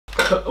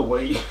Cut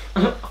away.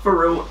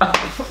 For real. A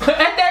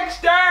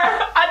Dexter!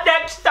 A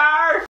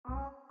Dexter!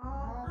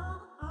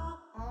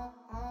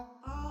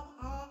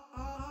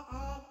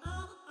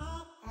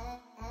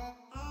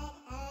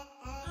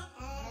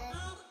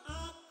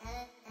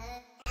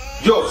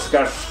 Yo, it's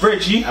guys, it's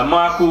Reggie And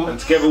Michael. and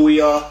together we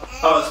are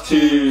Us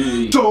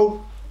two.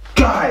 So,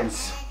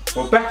 guys,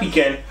 we're back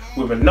again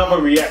with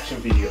another reaction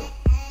video.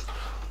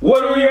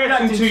 What are we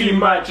reacting to, you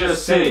might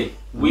just say?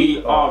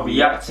 We are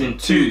reacting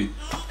to.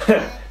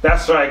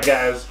 That's right,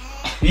 guys.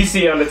 You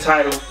see on the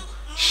title,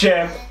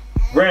 Chef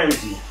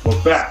Ramsay.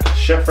 We're back.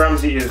 Chef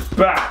Ramsay is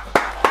back.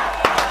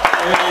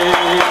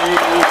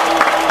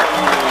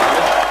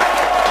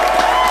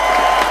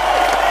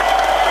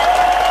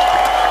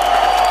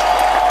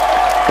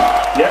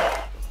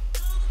 Yep.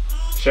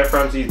 Chef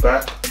Ramsay is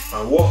back.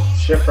 And what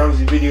Chef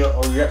Ramsay video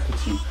are we reacting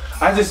to?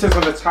 As it says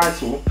on the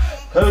title,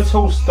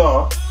 hotel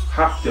staff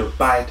have to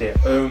buy their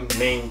own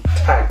name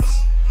tags.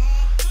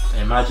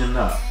 Imagine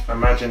that.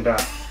 Imagine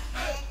that.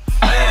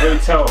 A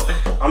hotel.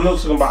 I'm not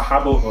talking about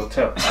Habbo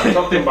Hotel. I'm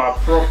talking about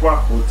proper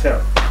hotel.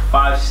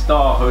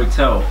 5-star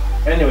hotel.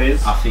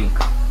 Anyways, I think.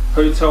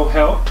 hotel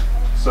hell.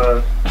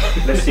 So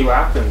let's see what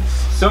happens.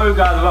 So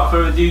guys, without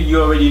further ado,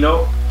 you already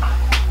know.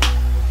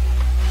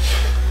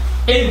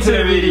 Into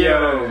the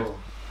video.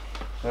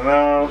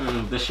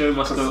 And the show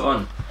must go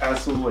on.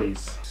 as always.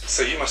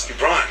 So you must be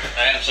Brian.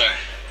 I am, sir.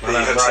 The My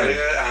name's Brian.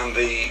 hotelier and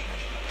the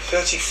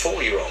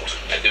 34-year-old.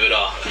 I do it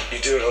all. You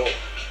do it all.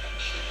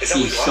 Is that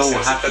He's what you so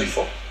are? happy.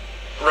 34?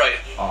 Right.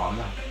 Oh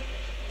man.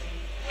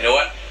 You know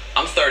what?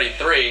 I'm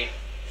 33.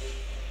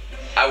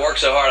 I work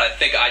so hard, I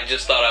think I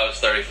just thought I was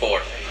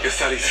 34. You're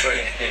 33.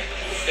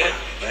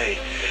 Hey.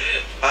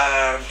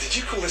 Did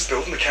you call this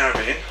building the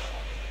Caribbean?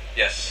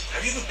 Yes.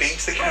 Have you ever been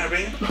to the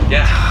Caribbean?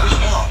 Yeah. Which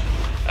part?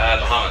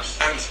 Bahamas.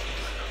 And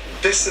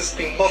this has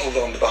been modelled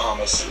on the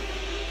Bahamas.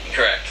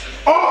 Correct.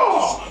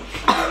 Oh!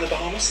 On the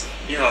Bahamas?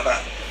 You know like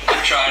that.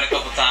 I've tried a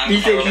couple times.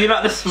 You think you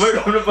like the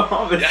smoke from the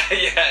Bahamas?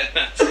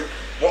 Yeah.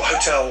 What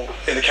hotel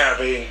in the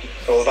Caribbean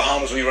or the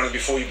Bahamas were you running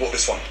before you bought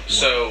this one?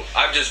 So,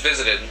 I've just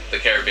visited the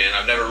Caribbean.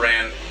 I've never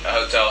ran a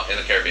hotel in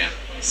the Caribbean.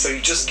 So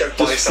you just go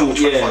buy yourself a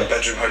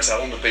 25-bedroom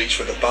hotel on the beach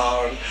with a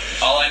bar and...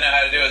 All I know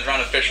how to do is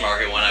run a fish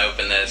market when I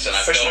open this, and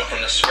I built it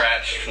from the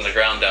scratch, from the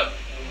ground up.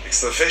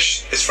 So the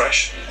fish is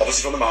fresh,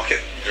 obviously from the market.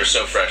 They're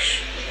so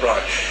fresh.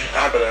 Right,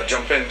 I better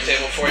jump in.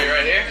 Table for you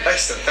right here.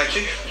 Excellent, thank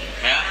you.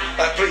 Yeah.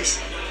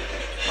 Please.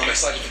 I'm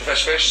excited for the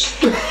fresh fish.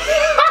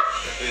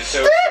 It's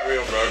so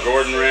real, bro.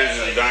 Gordon Ridge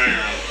is dying.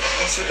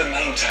 What's with the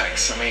name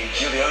tags? I mean,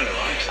 you're the owner,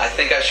 right? I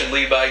think I should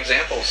lead by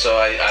example, so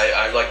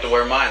I like to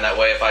wear mine. That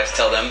way, if I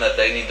tell them that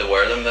they need to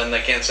wear them, then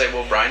they can't say,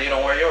 well, Brian, you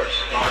don't wear yours.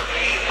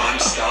 Right. I'm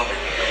starving.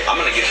 I'm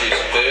going to get you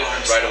some food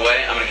right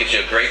away. I'm going to get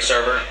you a great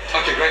server.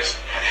 Okay, great.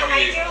 How are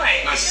you?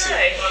 doing? Nice to see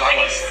Good. you. My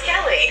name's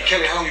Kelly.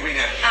 Kelly, how long have you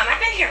been here? I've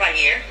been here about a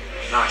year.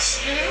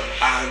 Nice.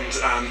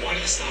 And why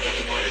did the staff have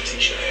to buy the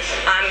t-shirt?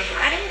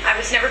 I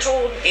was never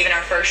told. Even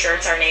our first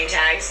shirts, our name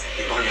tags.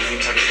 You buy your name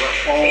tag as well?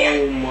 Oh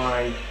Yeah.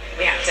 my.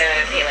 We have to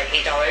pay like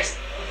 $8.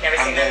 Never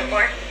seen And that then-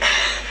 before.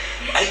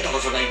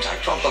 $8 a name tag,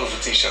 $12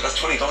 a t-shirt. That's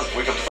 $20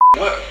 before we come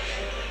to work.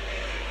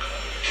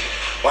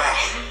 Wow.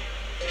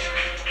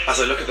 As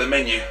I look at the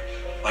menu,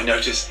 I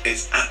notice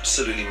it's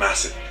absolutely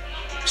massive.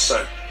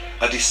 So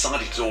I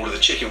decided to order the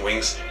chicken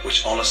wings,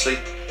 which honestly,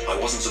 I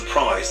wasn't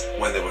surprised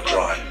when they were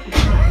dry.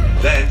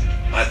 Then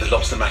I had the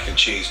lobster mac and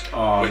cheese,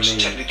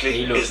 which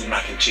technically isn't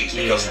mac and cheese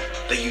because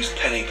they use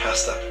penne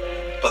pasta.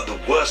 But the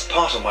worst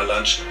part of my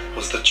lunch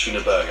was the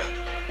tuna burger,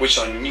 which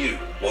I knew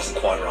wasn't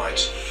quite right.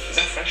 Is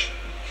that fresh?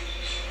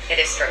 It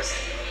is frozen.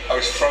 Oh,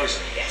 it's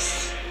frozen.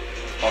 Yes.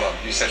 Hold on,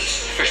 you said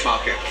fish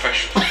market,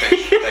 fresh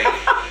fish daily.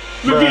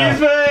 Look at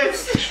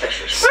his face!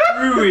 Fish.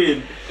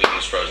 Screwing! We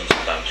use frozen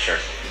sometimes, sure.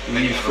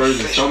 We use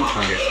frozen Fish sometimes.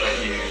 market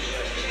that you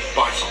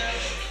buy from.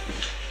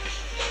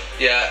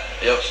 Yeah,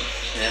 yep,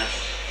 yeah.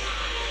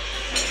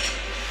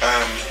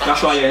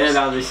 That's why your hair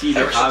down the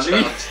season, Ever since Abby.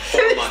 about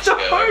 4 months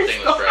ago,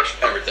 everything was fresh,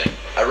 everything.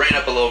 I ran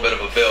up a little bit of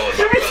a bill with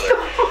my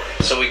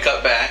brother, so we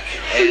cut back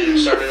and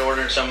started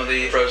ordering some of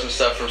the frozen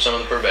stuff from some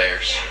of the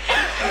purveyors.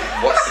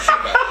 What's the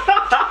feedback?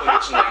 We'll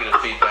get some negative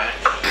feedback.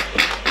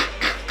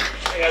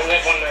 You guys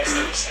live one nice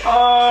thing.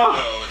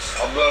 Oh,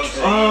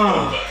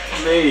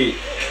 Oh, mate.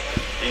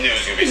 he knew it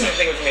was gonna be something.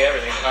 Thing with me,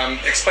 everything.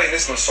 Explain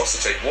this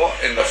monstrosity. What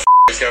in the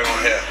is going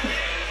on here?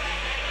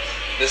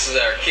 This is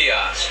our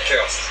kiosk.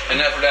 Chaos. And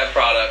that for that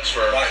products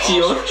for all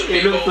Chaos? sorts of It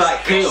people. looks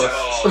like chaos.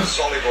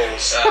 Solly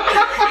balls.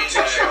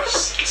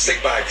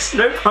 Stick bags.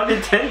 No pun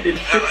intended.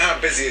 How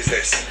busy is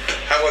this?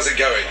 How was it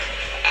going?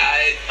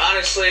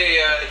 Honestly,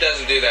 it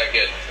doesn't do that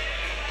good.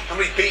 How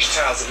many beach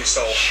towels have we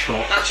sold?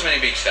 Not too many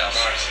beach towels.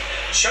 Right.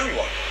 Show me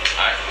one.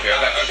 Alright, here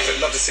I go.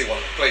 I'd love to see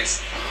one, please.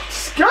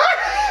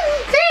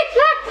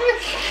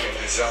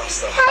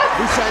 Disaster.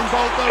 Usain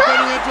Bolt though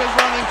getting into his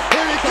running.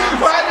 Here he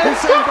comes.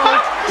 Usain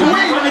Bolt.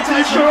 Wait, to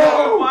the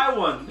show. Buy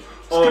one.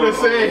 gonna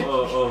say.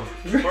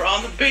 We're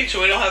on the beach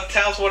and we don't have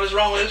towels. What is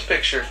wrong with this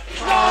picture?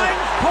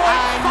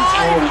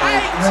 Oh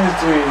my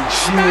brethren,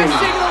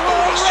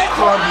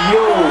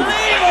 cardio.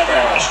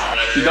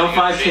 You done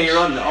 5K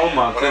run. Oh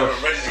my Whenever gosh.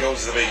 I'm ready to go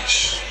to the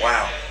beach.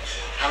 Wow.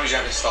 How many do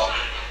you have to stop?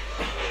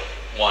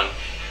 1.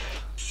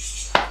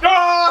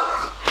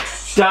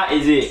 That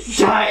is it.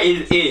 That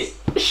is it.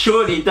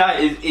 Surely that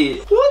is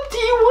it. What do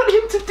you want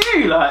him to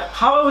do? Like,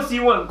 how else do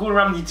you want Gordon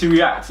Ramsay to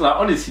react? Like,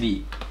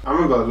 honestly, I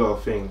remember a lot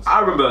of things.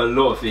 I remember a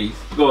lot of things.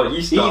 Go on,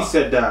 you start. He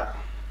said that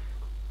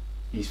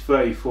he's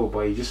 34,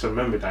 but he just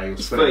remembered that he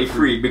was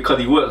 33 because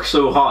he worked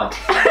so hard.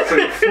 So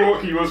he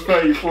thought he was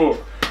 34.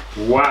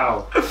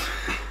 Wow.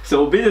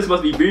 So business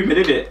must be booming,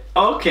 innit?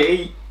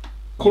 Okay.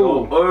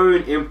 Cool. Your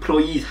own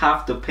employees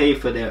have to pay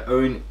for their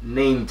own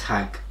name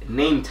tag.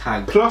 Name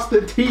tag. Plus the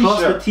t-shirt.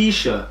 Plus the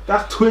t-shirt.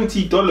 That's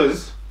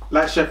 $20,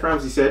 like Chef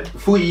Ramsay said,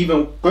 before you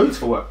even go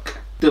to work.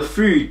 The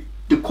food,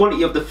 the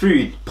quality of the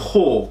food,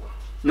 poor.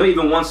 Not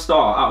even 1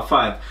 star out of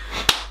 5.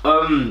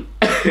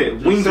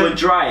 Wings were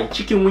dry.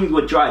 Chicken wings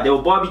were dry. They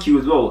were barbecue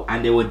as well,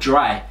 and they were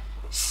dry.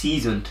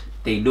 Seasoned.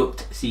 They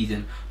looked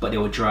seasoned, but they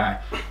were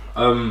dry.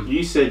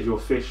 You said your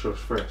fish was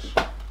fresh.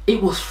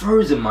 It was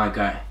frozen, my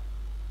guy.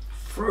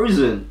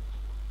 Frozen.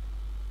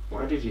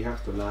 Why did you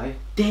have to lie?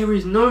 There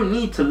is no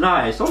need to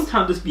lie.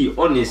 Sometimes just be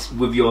honest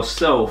with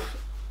yourself.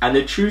 And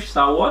the truth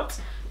shall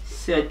what?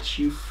 Set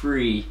you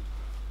free.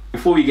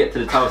 Before we get to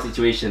the towel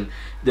situation,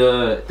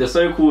 the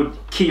so-called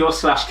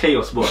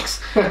kiosk/chaos box.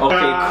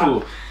 Okay,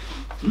 cool.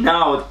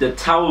 Now the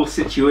towel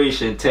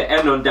situation, to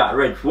end on that,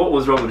 Reg, what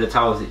was wrong with the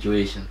towel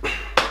situation?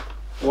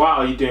 Why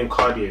are you doing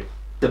cardio?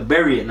 To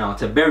bury it now,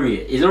 to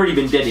bury it. It's already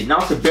been deaded. Now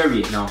to bury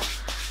it now.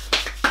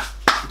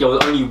 There was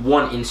only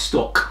 1 in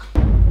stock.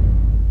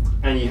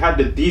 And you had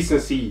the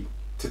decency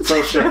to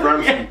tell Chef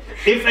Ramsay.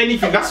 If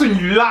anything, that's when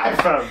you lie,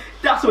 fam.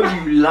 That's when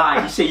you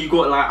lie. You say you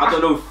got like, I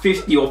don't know,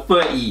 50 or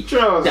 30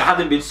 Just. that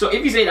hadn't been sold.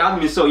 If you say that hadn't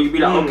been sold, you'd be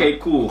like, okay,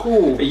 cool.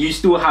 Cool. But you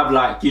still have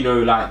like, you know,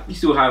 like, you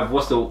still have,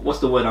 what's the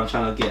word I'm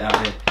trying to get out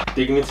here?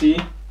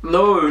 Dignity?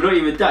 No, not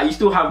even that. You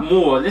still have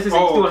more. Let's just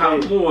say you still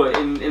have more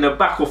in the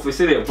back office,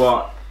 innit?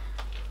 But,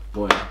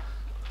 boy.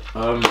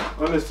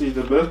 Honestly,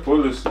 the best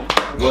policy.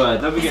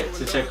 Word. Don't forget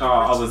to check out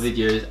our other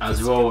videos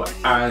as well.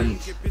 And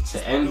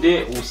to end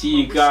it, we'll see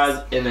you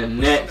guys in the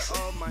next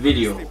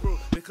video.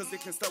 Because they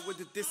can start with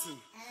the dissing.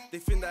 They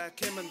think that I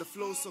came and the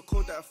flow so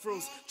cold that I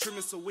froze.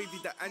 Trimming so wavy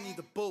that I need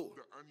a boat.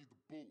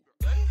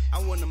 I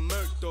wanna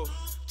murk though.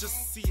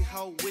 Just see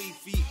how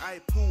wavy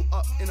I pull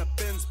up in a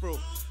Benz, bro.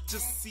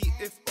 Just see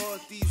if all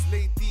these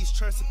ladies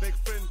try to beg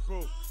friends,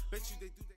 bro. Bet you they do.